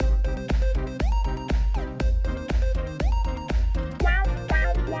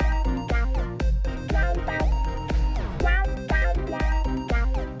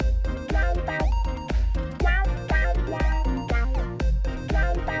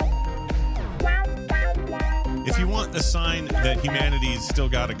if you want a sign that humanity's still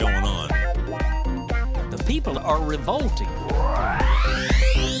got it going on. The people are revolting.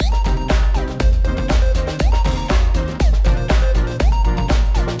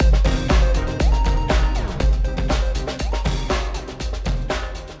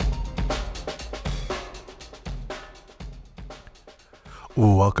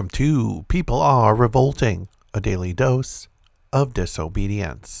 Welcome to People Are Revolting, a daily dose of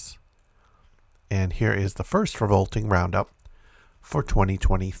disobedience. And here is the first revolting roundup for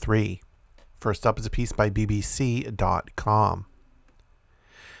 2023. First up is a piece by BBC.com.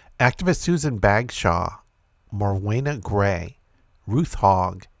 Activist Susan Bagshaw, Morwenna Gray, Ruth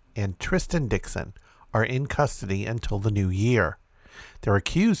Hogg, and Tristan Dixon are in custody until the new year. They're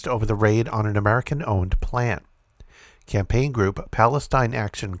accused over the raid on an American-owned plant. Campaign group Palestine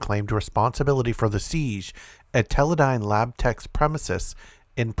Action claimed responsibility for the siege at Teledyne Labtech's premises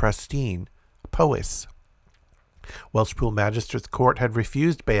in Prestine, Powys. Welshpool Magistrates Court had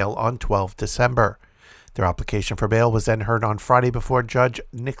refused bail on 12 December. Their application for bail was then heard on Friday before Judge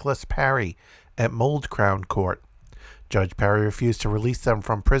Nicholas Parry at Mould Crown Court. Judge Parry refused to release them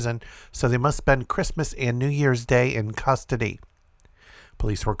from prison, so they must spend Christmas and New Year's Day in custody.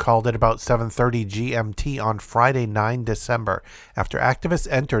 Police were called at about 7:30 GMT on Friday, 9 December, after activists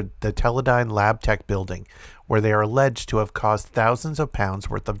entered the Teledyne Labtech building, where they are alleged to have caused thousands of pounds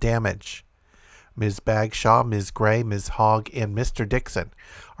worth of damage. Ms. Bagshaw, Ms. Gray, Ms. Hogg, and Mr. Dixon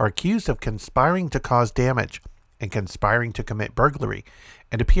are accused of conspiring to cause damage and conspiring to commit burglary,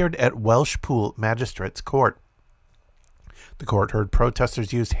 and appeared at Welshpool Magistrates Court. The court heard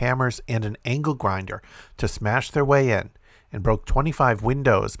protesters use hammers and an angle grinder to smash their way in, and broke 25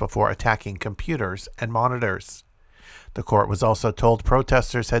 windows before attacking computers and monitors. The court was also told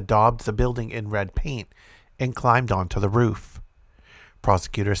protesters had daubed the building in red paint and climbed onto the roof.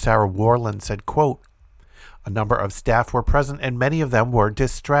 Prosecutor Sarah Warland said, quote, "A number of staff were present and many of them were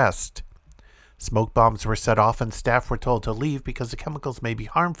distressed. Smoke bombs were set off and staff were told to leave because the chemicals may be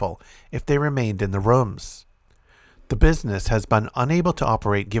harmful if they remained in the rooms. The business has been unable to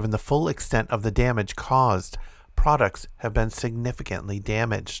operate given the full extent of the damage caused. Products have been significantly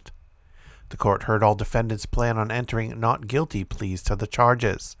damaged." The court heard all defendants plan on entering not guilty pleas to the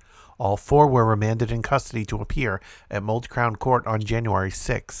charges. All four were remanded in custody to appear at Mould Crown Court on January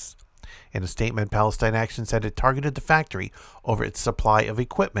 6. In a statement, Palestine Action said it targeted the factory over its supply of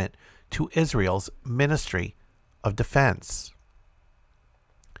equipment to Israel's Ministry of Defense.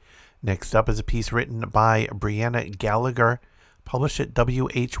 Next up is a piece written by Brianna Gallagher, published at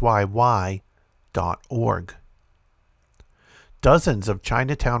whyy.org. Dozens of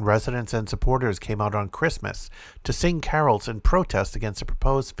Chinatown residents and supporters came out on Christmas to sing carols in protest against the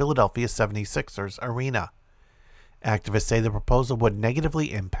proposed Philadelphia 76ers arena. Activists say the proposal would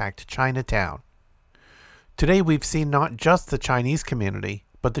negatively impact Chinatown. Today we've seen not just the Chinese community,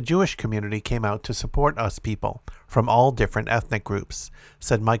 but the Jewish community came out to support us people from all different ethnic groups,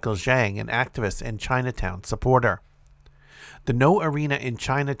 said Michael Zhang, an activist and Chinatown supporter. The No Arena in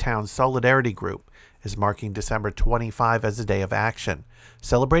Chinatown Solidarity Group is marking December 25 as a day of action,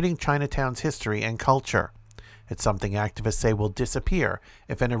 celebrating Chinatown's history and culture. It's something activists say will disappear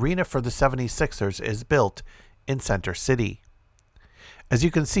if an arena for the 76ers is built in Center City. As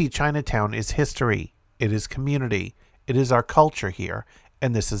you can see, Chinatown is history, it is community, it is our culture here,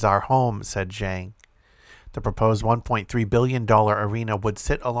 and this is our home, said Zhang. The proposed $1.3 billion arena would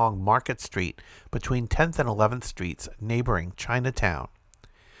sit along Market Street between 10th and 11th Streets, neighboring Chinatown.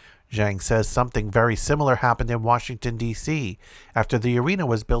 Zhang says something very similar happened in Washington, D.C. After the arena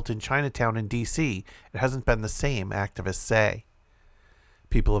was built in Chinatown in D.C., it hasn't been the same, activists say.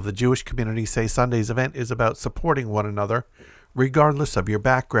 People of the Jewish community say Sunday's event is about supporting one another, regardless of your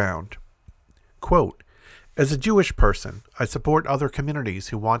background. Quote, "As a Jewish person, I support other communities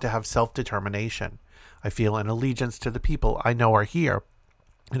who want to have self-determination. I feel an allegiance to the people I know are here,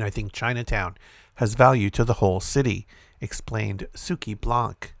 and I think Chinatown has value to the whole city," explained Suki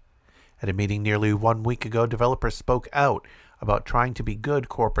Blanc. At a meeting nearly 1 week ago, developers spoke out about trying to be good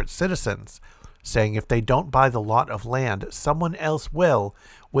corporate citizens, saying if they don't buy the lot of land, someone else will,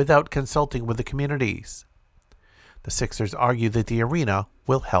 without consulting with the communities. The Sixers argue that the arena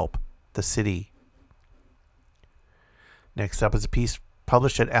will help the city. Next up is a piece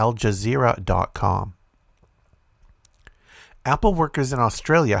published at AlJazeera.com. Apple workers in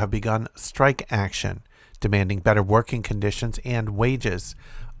Australia have begun strike action, demanding better working conditions and wages,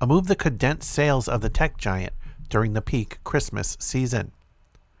 a move that could dent sales of the tech giant during the peak Christmas season.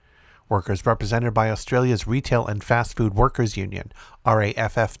 Workers represented by Australia's Retail and Fast Food Workers Union,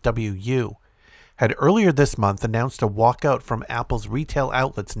 RAFFWU, had earlier this month announced a walkout from Apple's retail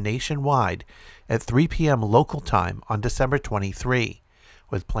outlets nationwide at 3 p.m. local time on December 23,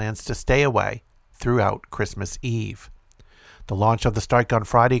 with plans to stay away throughout Christmas Eve. The launch of the strike on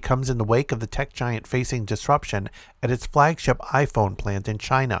Friday comes in the wake of the tech giant facing disruption at its flagship iPhone plant in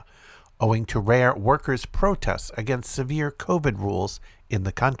China, owing to rare workers' protests against severe COVID rules in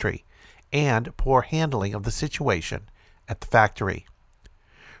the country and poor handling of the situation at the factory.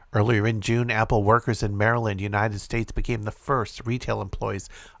 Earlier in June, Apple workers in Maryland, United States, became the first retail employees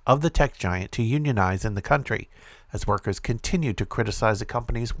of the tech giant to unionize in the country, as workers continued to criticize the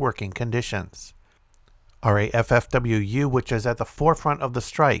company's working conditions. RAFFWU, which is at the forefront of the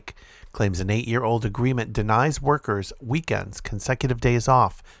strike, claims an 8-year-old agreement denies workers weekends, consecutive days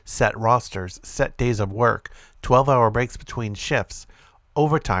off, set rosters, set days of work, 12-hour breaks between shifts,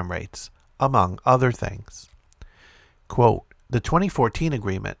 overtime rates, among other things. Quote, "The 2014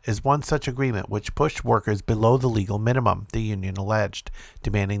 agreement is one such agreement which pushed workers below the legal minimum," the union alleged,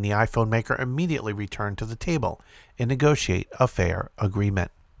 demanding the iPhone maker immediately return to the table and negotiate a fair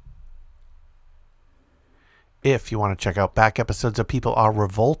agreement. If you want to check out back episodes of People Are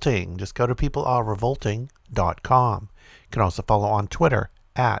Revolting, just go to peoplearerevolting.com. You can also follow on Twitter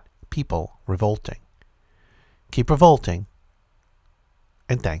at People Revolting. Keep revolting,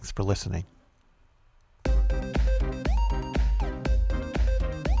 and thanks for listening.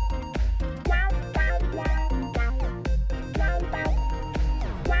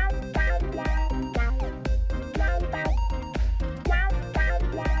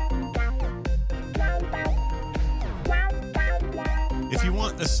 If you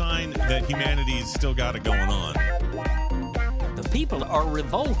want a sign that humanity's still got it going on, The people are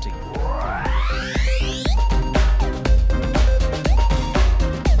revolting.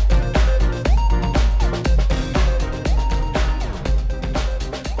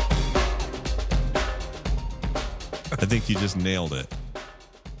 I think you just nailed it.